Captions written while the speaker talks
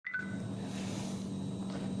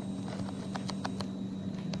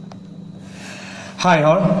Hi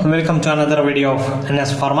all, welcome to another video of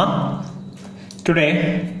NS Pharma.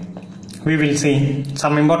 Today we will see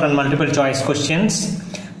some important multiple choice questions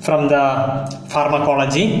from the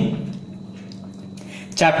Pharmacology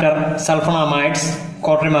chapter sulfonamides,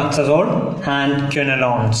 COTRIMOXAZOLE and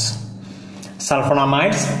quinolones.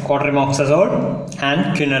 Sulfonamides, COTRIMOXAZOLE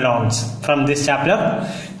and quinolones. From this chapter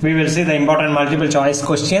we will see the important multiple choice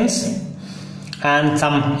questions and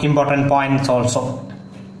some important points also.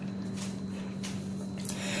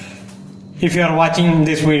 If you are watching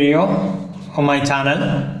this video on my channel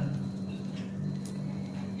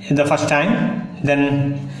the first time,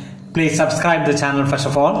 then please subscribe the channel first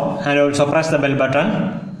of all and also press the bell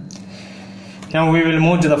button. Now we will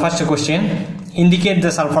move to the first question. Indicate the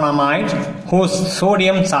sulfonamide whose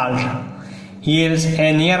sodium salt yields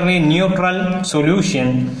a nearly neutral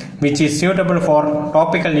solution which is suitable for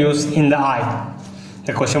topical use in the eye.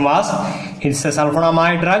 The question was, it's a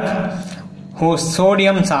sulfonamide drug whose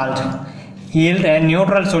sodium salt yield a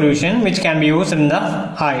neutral solution which can be used in the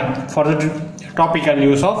eye for the topical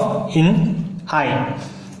use of in eye.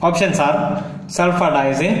 Options are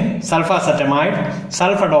sulfadiazine, sulfacetamide,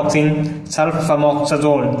 sulfadoxine,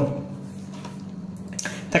 sulfamoxazole.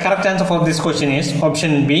 The correct answer for this question is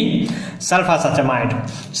option B, sulfacetamide.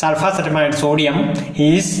 Sulfacetamide sodium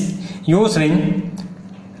is used in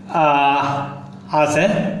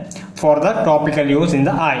for the topical use in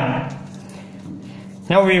the eye.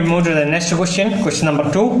 Now we move to the next question, question number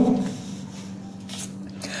 2.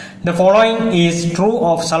 The following is true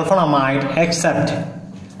of sulfonamide except.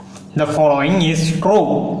 The following is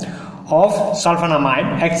true of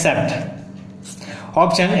sulfonamide except.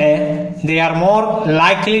 Option A, they are more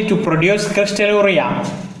likely to produce crystalluria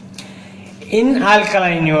in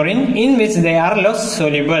alkaline urine in which they are less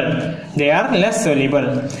soluble.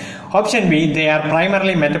 Option B, they are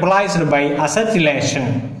primarily metabolized by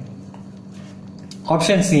acetylation.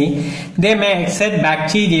 Option C, they may exert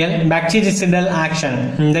bactericidal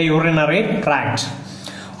action in the urinary tract.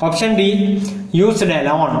 Option D, used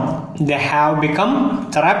alone, they have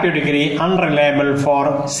become therapeutically unreliable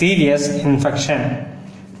for serious infection.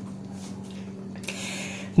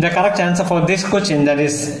 The correct answer for this question, that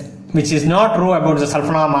is, which is not true about the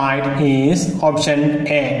sulfonamide, is option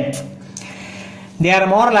A. They are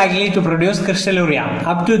more likely to produce crystalluria.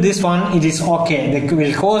 Up to this one, it is okay.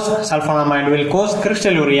 Sulfonamide will cause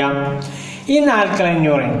crystalluria in alkaline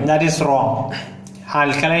urine. That is wrong.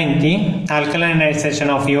 Alkalinization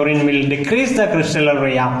of urine will decrease the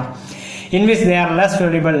crystalluria, in which they are less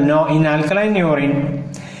soluble. No, in alkaline urine,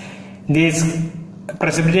 this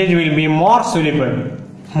precipitate will be more soluble.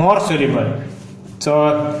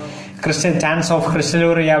 So, chance of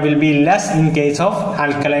crystalluria will be less in case of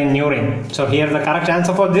alkaline urine. So here the correct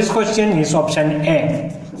answer for this question is option A.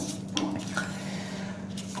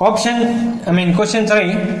 Question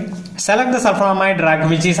 3. Select the sulfonamide drug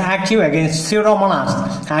which is active against Pseudomonas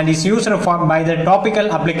and is used by the topical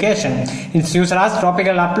application. It's used as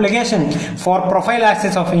topical application for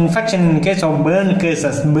prophylaxis of infection in case of burn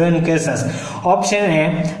cases. Option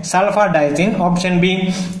A, sulfadiazine. Option B,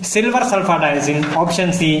 silver sulfadiazine.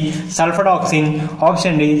 Option C, sulfadoxine.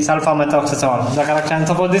 Option D, sulfamethoxazole. The correct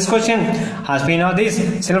answer for this question, as we know this,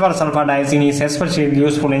 silver sulfadiazine is especially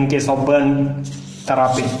useful in case of burn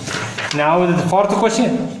therapy. Now the fourth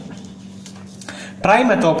question.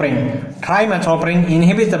 Trimethoprim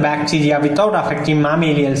inhibits the bacteria without affecting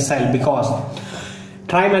mammalian cell because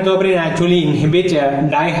trimethoprim actually inhibits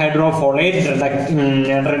dihydrofolate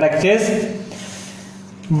reductase,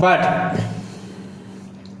 but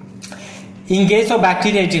in case of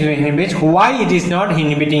bacteria it inhibits. Why it is not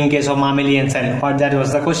inhibiting in case of mammalian cell? That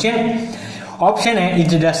was the question. Option A,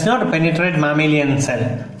 it does not penetrate mammalian cell.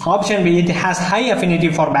 Option B, it has high affinity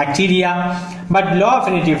for bacteria but low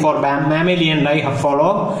affinity for mammalian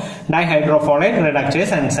dihydrofolate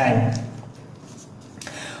reductase enzyme.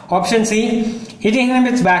 Option C, it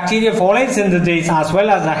inhibits bacterial folate synthase as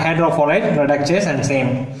well as the hydrofolate reductase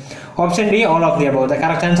enzyme. Option D, all of the above. The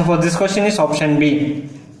correct answer for this question is option B.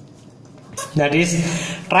 That is,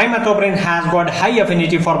 trimethoprim has got high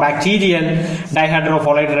affinity for bacterial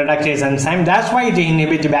dihydrofolate reductase enzyme. That's why it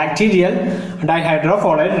inhibits bacterial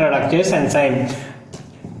dihydrofolate reductase enzyme.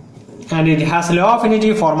 And it has low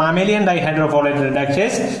affinity for mammalian dihydrofolate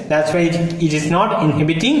reductase. That's why it is not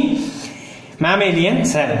inhibiting mammalian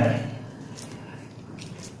cell.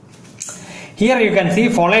 Here you can see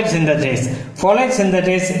folate synthase. Folate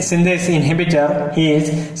synthase inhibitor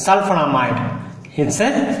is sulfonamide.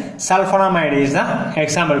 Sulfonamide is the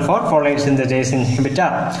example for folate synthase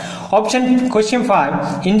inhibitor. Question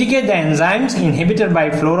 5. Indicate the enzymes inhibited by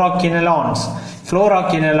fluoroquinolones.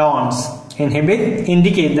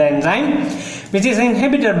 Indicate the enzyme which is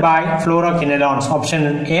inhibited by fluoroquinolones?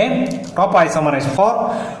 Option A, topoisomerase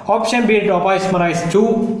 4. Option B, topoisomerase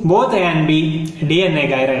 2. Both A and B, DNA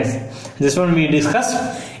gyrase. This one we discussed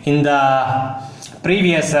in the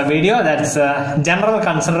previous video. That's general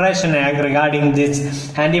consideration regarding this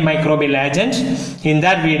antimicrobial agent. In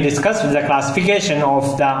that we discussed the classification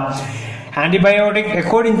of the antibiotic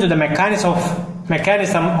according to the mechanism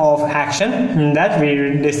of action. In that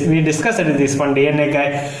we discussed this one,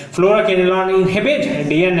 fluoroquinolone inhibit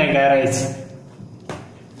DNA gyrase.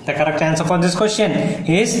 The correct answer for this question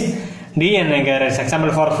is DNA gyrase.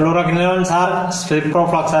 Example for fluoroquinolones are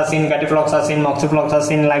CIPROFLOXACIN, COTRIMOXAZOLE,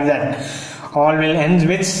 moxifloxacin, like that. All will end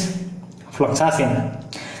with floxacin.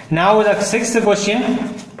 Now the sixth question.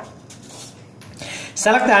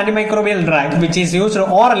 Select the antimicrobial drug which is used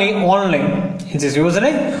orally only. It is used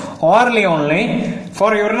orally only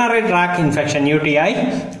for urinary tract infection UTI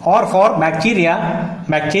or for bacterial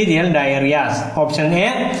diarrheas. Option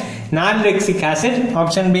A, nalidixic acid.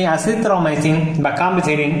 Option B, azithromycin,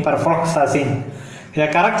 bacambicillin, perfloxacin. The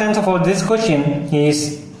correct answer for this question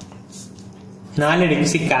is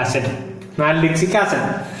nalidixic acid. Nalidixic acid.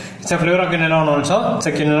 It's a fluoroquinolone also. It's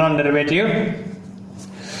a quinolone derivative.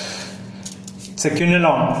 It's a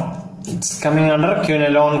quinolone. It's coming under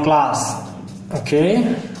quinolone class.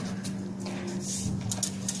 Okay.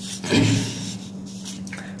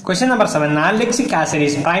 Question number 7. Nalidixic acid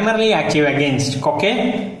is primarily active against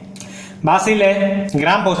cocaine, bacilli,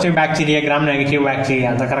 gram-positive bacteria, gram-negative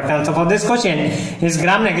bacteria. The correct answer for this question is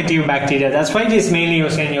gram-negative bacteria. That's why it is mainly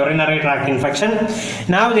used in urinary tract infection.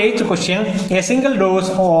 Now the 8th question. A single dose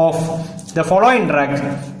of the following drug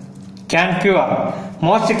can cure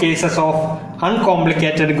most cases of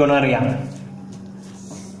uncomplicated gonorrhea.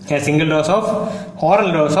 A single dose of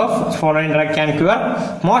oral dose of following drug can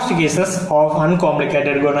cure most cases of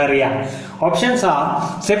uncomplicated gonorrhea. Options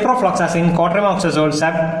are ciprofloxacin, COTRIMOXAZOLE,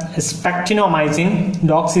 spectinomycin,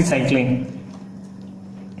 doxycycline.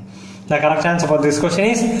 The correct answer for this question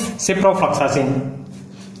is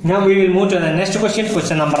ciprofloxacin. Now we will move to the next question,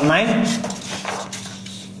 question number 9.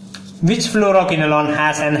 Which fluoroquinolone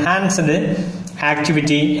has enhanced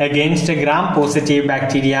activity against gram-positive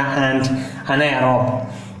bacteria and anaerobe?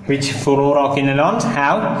 Which fluoroquinolones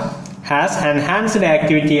has enhanced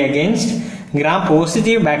activity against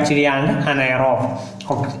gram-positive bacteria and anaerobe?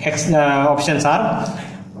 Options are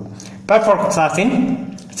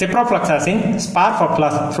perfloxacin, ciprofloxacin,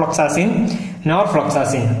 sparfloxacin,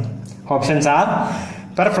 norfloxacin. Options are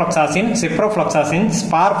perfloxacin, ciprofloxacin,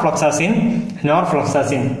 sparfloxacin,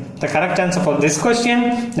 norfloxacin. The correct answer for this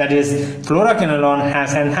question, that is fluoroquinolone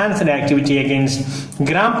has enhanced activity against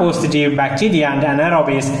gram-positive bacteria and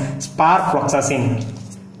anaerobe, is sparfloxacin.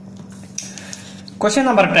 Question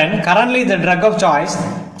number 10. Currently the drug of choice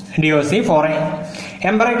DOC for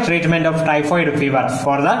empiric treatment of typhoid fever.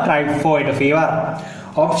 For the typhoid fever,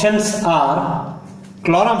 options are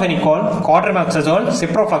chloramphenicol, COTRIMOXAZOLE,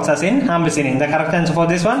 ciprofloxacin, ampicillin. The correct answer for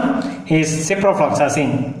this one is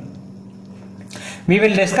ciprofloxacin. We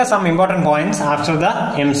will discuss some important points after the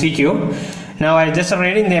MCQ. Now I just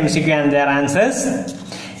reading the MCQ and their answers.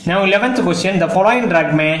 Now 11th question. The following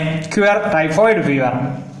drug may cure typhoid fever.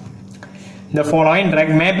 The following drug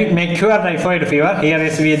may cure typhoid fever. Here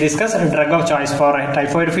is we discuss a drug of choice for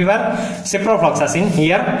typhoid fever, ciprofloxacin.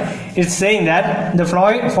 Here it's saying that the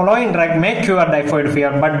following drug may cure typhoid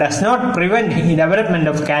fever but does not prevent development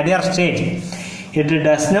of carrier stage. It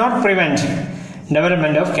does not prevent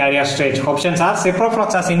development of carrier stage. Options are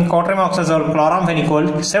ciprofloxacin, COTRIMOXAZOLE,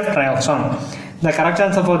 chloramphenicol, ceftriaxone. The correct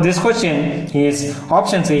answer for this question is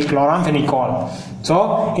option C, chloramphenicol.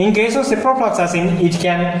 So in case of ciprofloxacin, it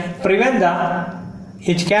can prevent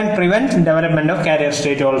development of carrier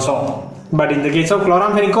stage also. But in the case of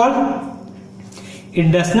chloramphenicol,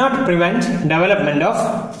 it does not prevent development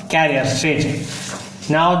of carrier stage.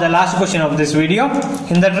 Now the last question of this video.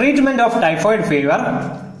 In the treatment of typhoid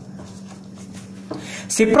fever,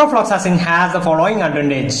 ciprofloxacin has the following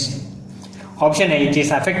advantage. Option A, it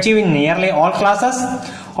is effective in nearly all classes.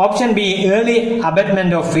 Option B, early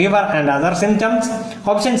abatement of fever and other symptoms.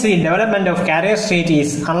 Option C, development of carrier state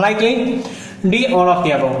is unlikely. D, all of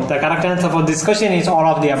the above. The correct answer for this question is all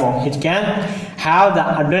of the above. It can have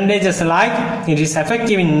the advantages like it is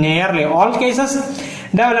effective in nearly all cases.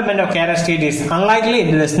 Development of carrier state is unlikely.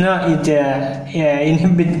 It does not. It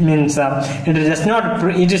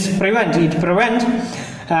prevent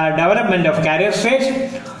development of carrier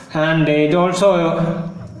state, and it also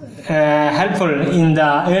helpful in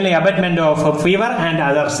the early abatement of fever and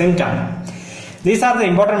other symptoms. These are the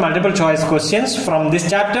important multiple choice questions from this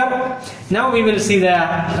chapter. Now we will see the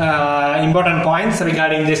important points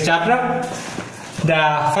regarding this chapter.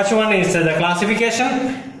 The first one is the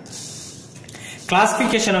classification.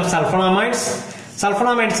 Classification of sulfonamides.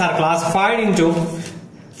 Sulfonamides are classified into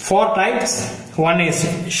 4 types. One is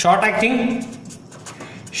short acting.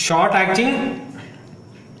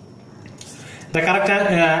 The correct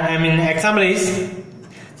example is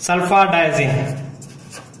sulfadiazine.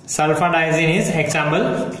 Sulfadiazine is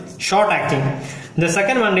example, short acting. The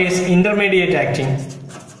second one is intermediate acting.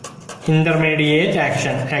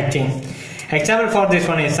 Example for this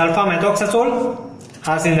one is sulfamethoxazole,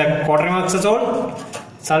 as in the COTRIMOXAZOLE.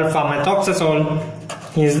 Sulfamethoxazole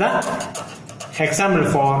is the example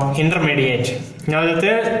for intermediate. Now the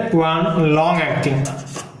third one, long acting.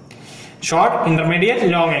 Short, intermediate,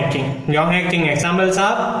 long acting. Long acting example is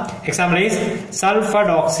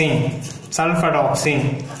sulfadoxine.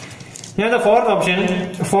 Now the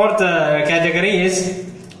fourth category is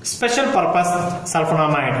special purpose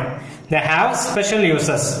sulfonamide. They have special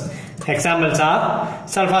uses. Examples are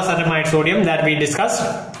sulfacetamide sodium that we discussed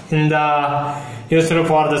in the used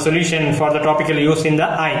for the solution for the topical use in the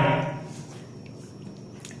eye.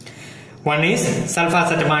 One is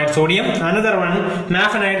sulfacetamide sodium, another one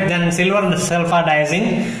mafenide, then silver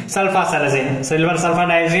sulfadiazine, sulfasalazine. Silver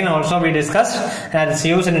sulfadiazine also we discussed that is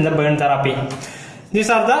used in the burn therapy. These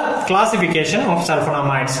are the classification of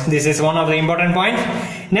sulfonamides. This is one of the important points.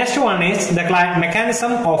 Next one is the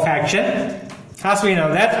mechanism of action. As we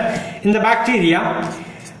know that in the bacteria,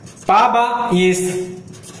 PABA is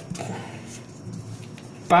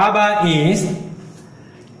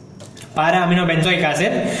para-aminobenzoic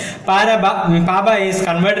acid. PABA is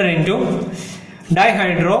converted into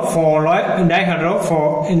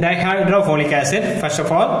dihydrofolic acid first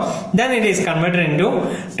of all, then it is converted into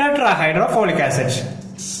tetrahydrofolic acid.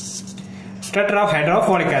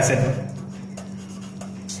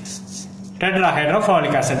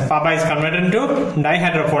 PABA is converted into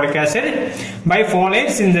dihydrofolic acid by folate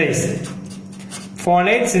synthase.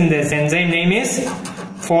 Enzyme name is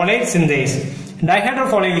folate synthase.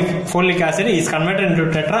 Dihydrofolic acid is converted into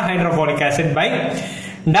tetrahydrofolic acid by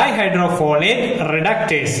dihydrofolate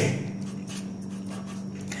reductase.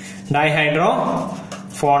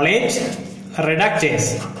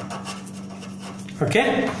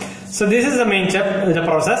 Okay, so this is the main step, the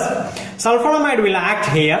process. Sulfonamide will act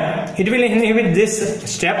here. It will inhibit this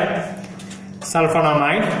step.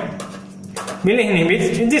 Sulfonamide will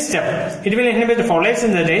inhibit this step. It will inhibit the folate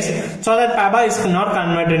synthase so that PABA is not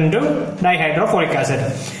converted into dihydrofolic acid.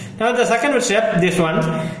 Now the second step, this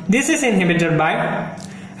is inhibited by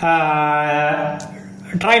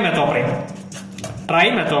trimethoprim.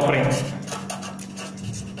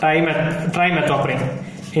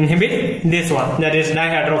 Inhibit this one, that is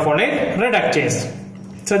dihydrofolate reductase.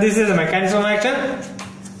 So this is the mechanism of action.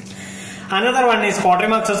 Another one is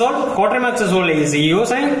COTRIMOXAZOLE. COTRIMOXAZOLE is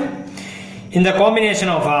used in the combination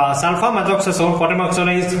of sulfamethoxazole.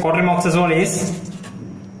 COTRIMOXAZOLE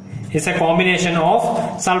is a combination of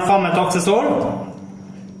sulfamethoxazole.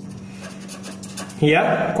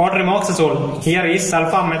 Here COTRIMOXAZOLE, here is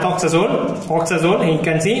sulfamethoxazole, oxazole, you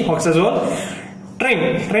can see oxazole,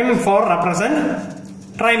 trim for represent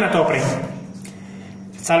trimethoprim.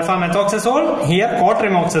 Sulfamethoxazole, here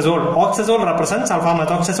COTRIMOXAZOLE, oxazole represents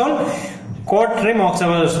sulfamethoxazole,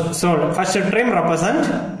 COTRIMOXAZOLE, first trim represent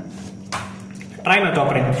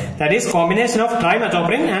trimethoprim. That is combination of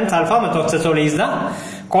trimethoprim and sulfamethoxazole is the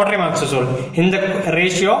COTRIMOXAZOLE in the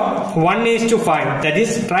ratio 1:5. That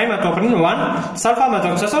is trimethoprim 1,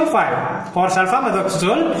 sulfamethoxazole 5, or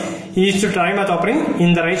sulfamethoxazole is to trimethoprim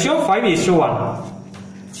in the ratio 5:1.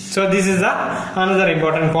 So this is another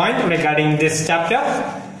important point regarding this chapter.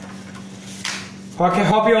 Okay,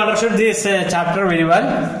 hope you understood this chapter very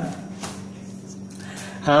well.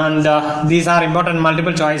 And these are important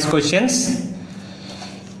multiple choice questions.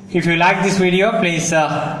 If you like this video, please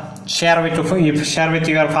share with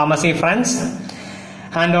your pharmacy friends,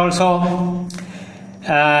 and also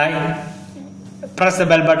press the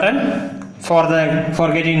bell button for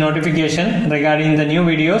getting notification regarding the new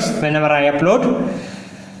videos whenever I upload.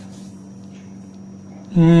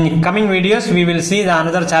 Coming videos we will see the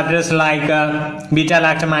another chapters like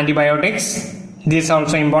beta-lactam antibiotics. This is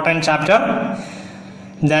also important chapter.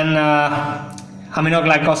 Then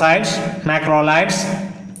aminoglycosides, macrolides.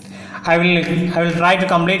 I will try to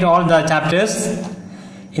complete all the chapters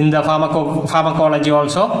in the pharmacology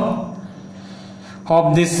also.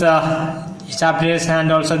 Hope this chapters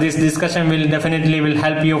and also this discussion will definitely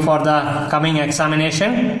help you for the coming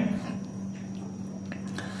examination.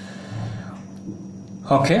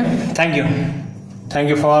 Okay, thank you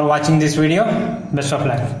for watching this video. Best of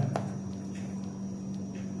luck.